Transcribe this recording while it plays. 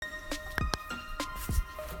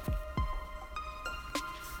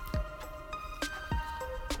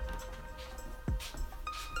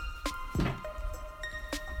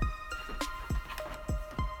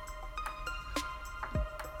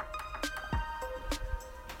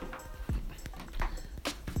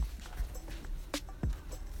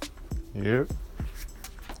Yep.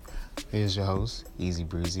 Here's your host, Easy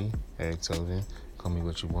Breezy, Eric Tobin. Call me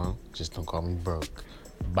what you want, just don't call me broke.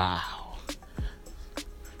 Bow.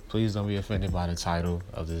 Please don't be offended by the title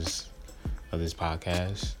of this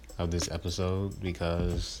podcast, of this episode,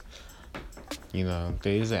 because there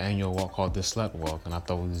is an annual walk called the Slut Walk, and I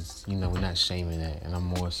thought we're not shaming that, and I'm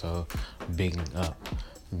more so bigging up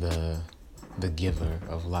the giver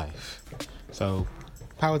of life. So,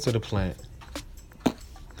 power to the plant.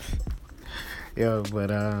 Yeah, but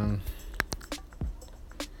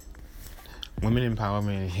women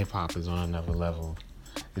empowerment in hip hop is on another level.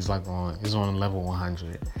 It's on level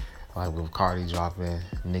 100. Like with Cardi dropping,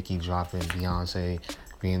 Nicki dropping, Beyonce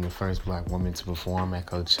being the first black woman to perform at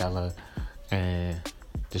Coachella, and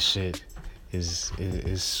the shit is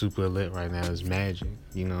super lit right now. It's magic.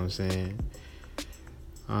 You know what I'm saying?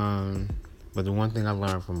 But the one thing I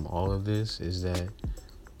learned from all of this is that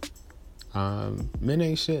men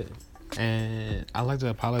ain't shit. And I like to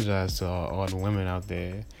apologize to all the women out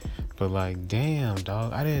there, but like, damn,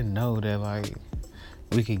 dog, I didn't know that like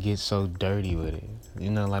we could get so dirty with it.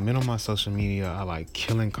 Like men on my social media are like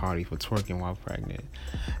killing Cardi for twerking while pregnant.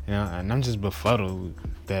 And I'm just befuddled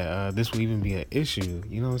that this will even be an issue.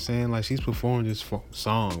 You know what I'm saying? Like she's performed this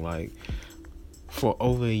song like for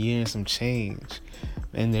over a year and some change.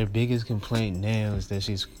 And their biggest complaint now is that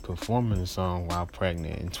she's performing the song while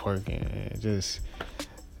pregnant and twerking. And just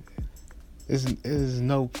there's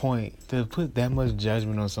no point to put that much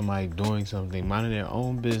judgment on somebody doing something, minding their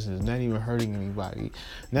own business, not even hurting anybody,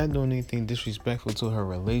 not doing anything disrespectful to her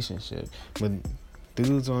relationship. But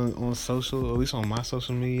dudes on social, or at least on my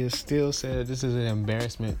social media, still said this is an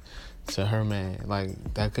embarrassment to her man.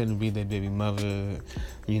 Like, that couldn't be their baby mother.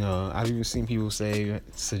 I've even seen people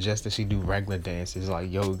suggest that she do regular dances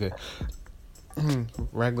like yoga.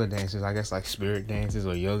 Regular dances, I guess, like spirit dances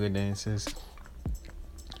or yoga dances.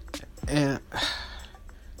 And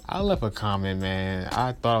I left a comment, man.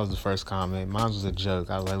 I thought it was the first comment. Mine was a joke.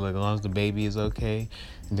 I was like, look, as long as the baby is okay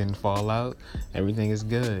and didn't fall out, everything is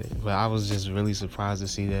good. But I was just really surprised to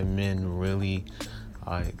see that men really,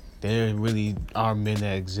 like, there really are men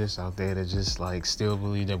that exist out there that just, like, still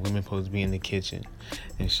believe that women supposed to be in the kitchen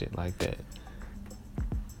and shit like that.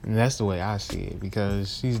 And that's the way I see it,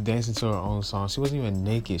 because she's dancing to her own song. She wasn't even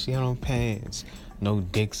naked. She had on pants. No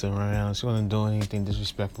dicks around. She wasn't doing anything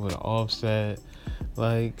disrespectful with Offset.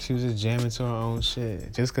 Like, she was just jamming to her own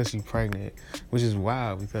shit just because she's pregnant, which is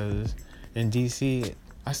wild because in DC,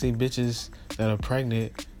 I see bitches that are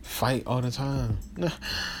pregnant fight all the time.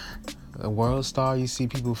 A world star, you see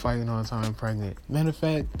people fighting all the time pregnant. Matter of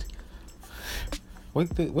fact,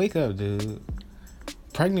 wake up, dude.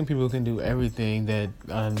 Pregnant people can do everything that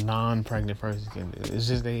a non-pregnant person can do. It's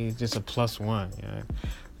just a plus one, you know?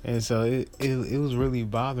 And so it was really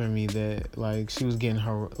bothering me that like she was getting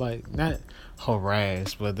not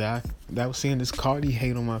harassed, but that I was seeing this Cardi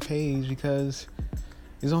hate on my page because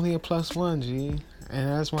it's only a plus one, G. And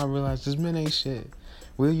that's why I realized this men ain't shit.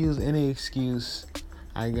 We'll use any excuse,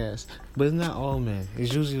 I guess, but it's not all men.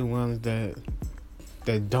 It's usually the ones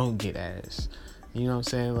that don't get ass. You know what I'm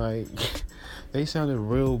saying? Like they sounded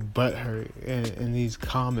real butthurt in these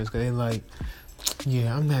comments because they like,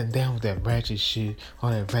 yeah, I'm not down with that ratchet shit, all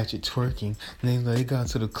that ratchet twerking. And they got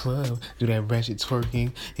to the club, do that ratchet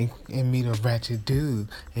twerking, and meet a ratchet dude.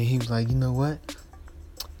 And he was like, you know what?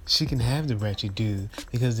 She can have the ratchet dude,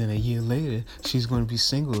 because then a year later, she's going to be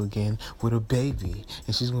single again with a baby.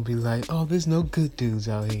 And she's going to be like, oh, there's no good dudes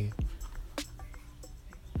out here.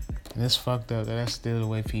 And that's fucked up. That's still the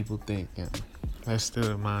way people think. You know? That's still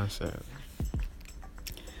the mindset.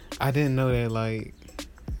 I didn't know that, like,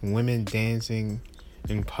 women dancing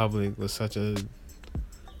in public was such a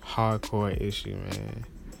hardcore issue, man.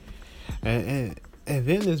 And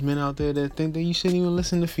then there's men out there that think that you shouldn't even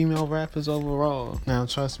listen to female rappers overall. Now,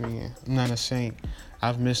 trust me, I'm not ashamed.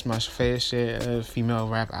 I've missed my fair share of female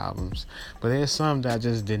rap albums. But there's some that I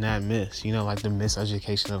just did not miss. Like the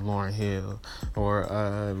Miseducation of Lauryn Hill or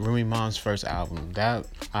Remy Ma's first album. That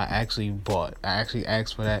I actually bought. I actually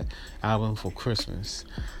asked for that album for Christmas.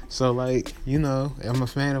 So, like, I'm a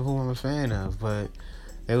fan of who I'm a fan of. But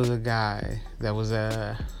there was a guy that was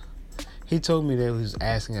he told me that he was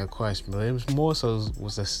asking a question, but it was more so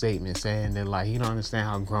was a statement saying that like he don't understand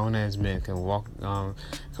how grown ass men can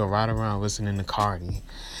ride around listening to Cardi.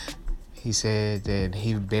 He said that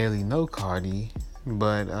he barely know Cardi,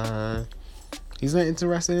 but he's not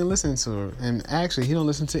interested in listening to her. And actually, he don't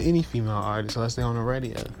listen to any female artists unless they're on the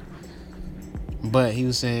radio. But he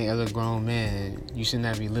was saying, as a grown man, you should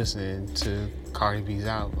not be listening to Cardi B's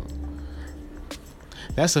album.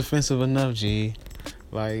 That's offensive enough, G.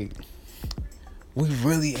 Like, we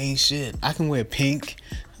really ain't shit. I can wear pink.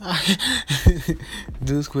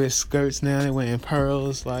 Dudes quit skirts now. They went in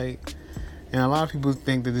pearls. Like, and a lot of people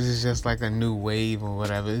think that this is just like a new wave or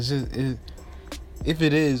whatever. It's just, if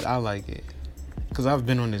it is, I like it. Because I've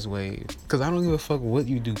been on this wave. Because I don't give a fuck what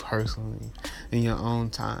you do personally in your own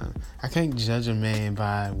time. I can't judge a man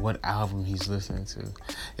by what album he's listening to.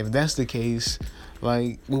 If that's the case,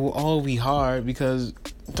 like, we will all be hard because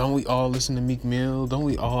don't we all listen to Meek Mill? Don't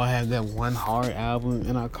we all have that one hard album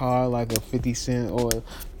in our car, like a 50 Cent or a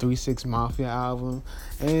 3 6 Mafia album?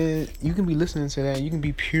 And you can be listening to that. You can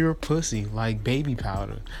be pure pussy, like Baby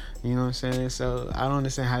Powder. You know what I'm saying? So I don't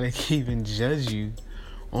understand how they can even judge you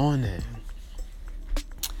on that.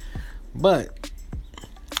 But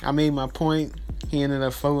I made my point. He ended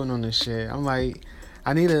up voting on this shit. I'm like,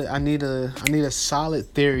 I need a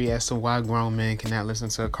solid theory as to why grown men cannot listen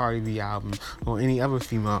to a Cardi B album or any other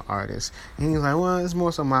female artist. And he's like, well, it's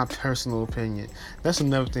more so my personal opinion. That's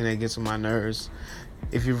another thing that gets on my nerves.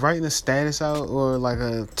 If you're writing a status out or like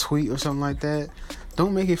a tweet or something like that,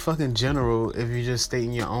 don't make it fucking general if you're just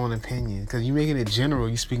stating your own opinion. Because you making it general,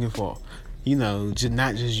 you speaking for,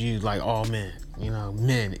 not just you, like all men.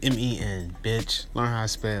 Men, MEN, bitch. Learn how to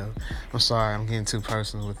spell. I'm sorry, I'm getting too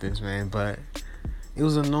personal with this, man, but it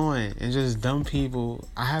was annoying. And just dumb people,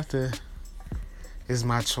 it's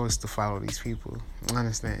my choice to follow these people. I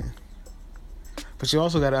understand. But you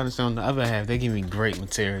also got to understand, on the other half, they give me great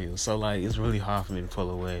material. So, like, it's really hard for me to pull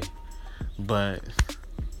away. But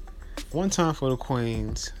one time for the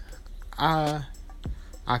queens, I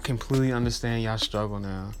completely understand y'all struggle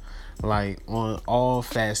now. Like, on all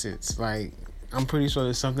facets. Like, I'm pretty sure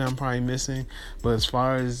there's something I'm probably missing, but as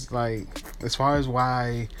far as why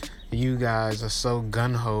you guys are so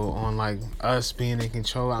gung-ho on like us being in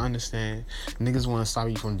control, I understand. Niggas want to stop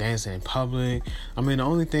you from dancing in public. I mean, the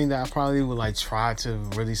only thing that I probably would like try to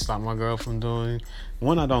really stop my girl from doing,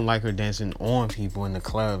 one, I don't like her dancing on people in the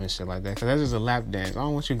club and shit like that, because that's just a lap dance. I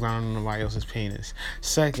don't want you grinding on nobody else's penis.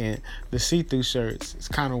 Second, the see-through shirts, it's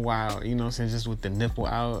kind of wild, you know what I'm saying, just with the nipple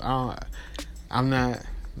out. I'm not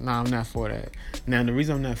for that. Now, the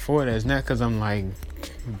reason I'm not for that is not because I'm like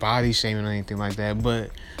body shaming or anything like that, but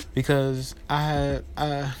because I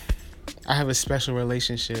have a special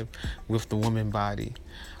relationship with the woman body.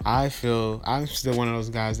 I'm still one of those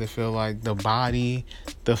guys that feel like the body,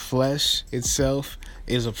 the flesh itself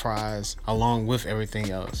is a prize along with everything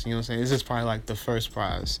else. You know what I'm saying? This is probably like the first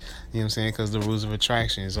prize. You know what I'm saying? Because the rules of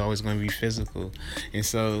attraction is always going to be physical. And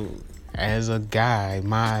so as a guy,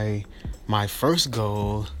 my first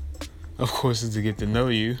goal, of course, is to get to know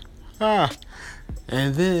you.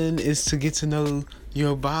 And then it's to get to know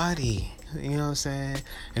your body. You know what I'm saying?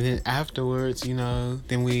 And then afterwards,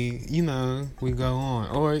 then we go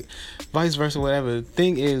on. Or vice versa, whatever.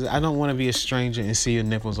 Thing is, I don't want to be a stranger and see your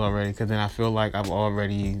nipples already, because then I feel like I've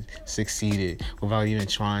already succeeded without even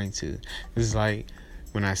trying to. It's like,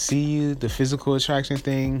 when I see you, the physical attraction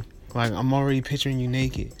thing, like, I'm already picturing you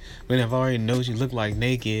naked. But if I already know what you look like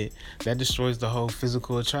naked, that destroys the whole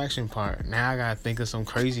physical attraction part. Now I gotta think of some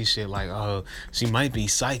crazy shit like, oh, she might be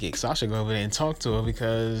psychic, so I should go over there and talk to her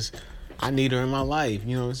because I need her in my life.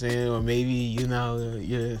 You know what I'm saying? Or maybe,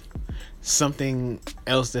 you're something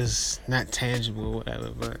else that's not tangible or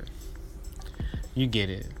whatever. But you get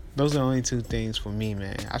it. Those are the only two things for me,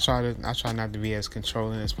 man. I try not to be as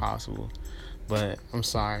controlling as possible. But I'm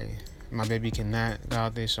sorry. My baby cannot go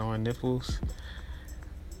out there showing nipples.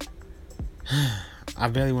 I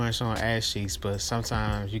barely want to show ass cheeks, but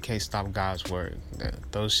sometimes you can't stop God's word.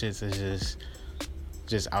 Those shits are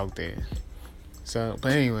just out there. So,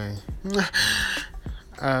 but anyway,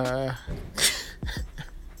 I'm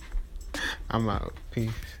out.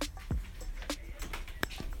 Peace.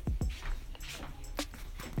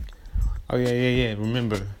 Oh yeah.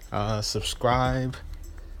 Remember, subscribe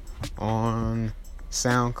on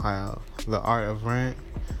SoundCloud, The Art of Rant.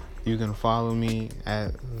 You can follow me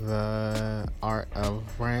at The Art of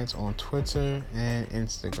Rant on Twitter and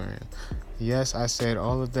Instagram. Yes, I said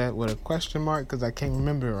all of that with a question mark because I can't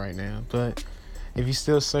remember it right now. But if you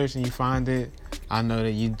still search and you find it, I know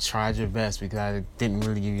that you tried your best because I didn't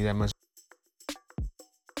really give you that much.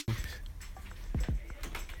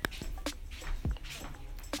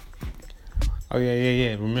 Oh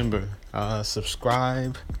yeah. Remember,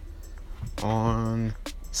 subscribe on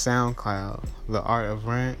SoundCloud, The Art of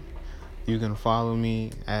Rant. You can follow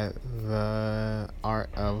me at The Art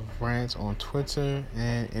of Rant on Twitter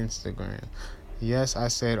and Instagram. Yes, I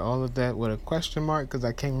said all of that with a question mark because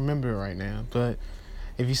I can't remember it right now. But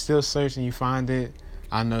if you still search and you find it,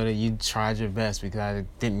 I know that you tried your best because I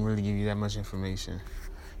didn't really give you that much information.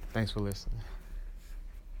 Thanks for listening.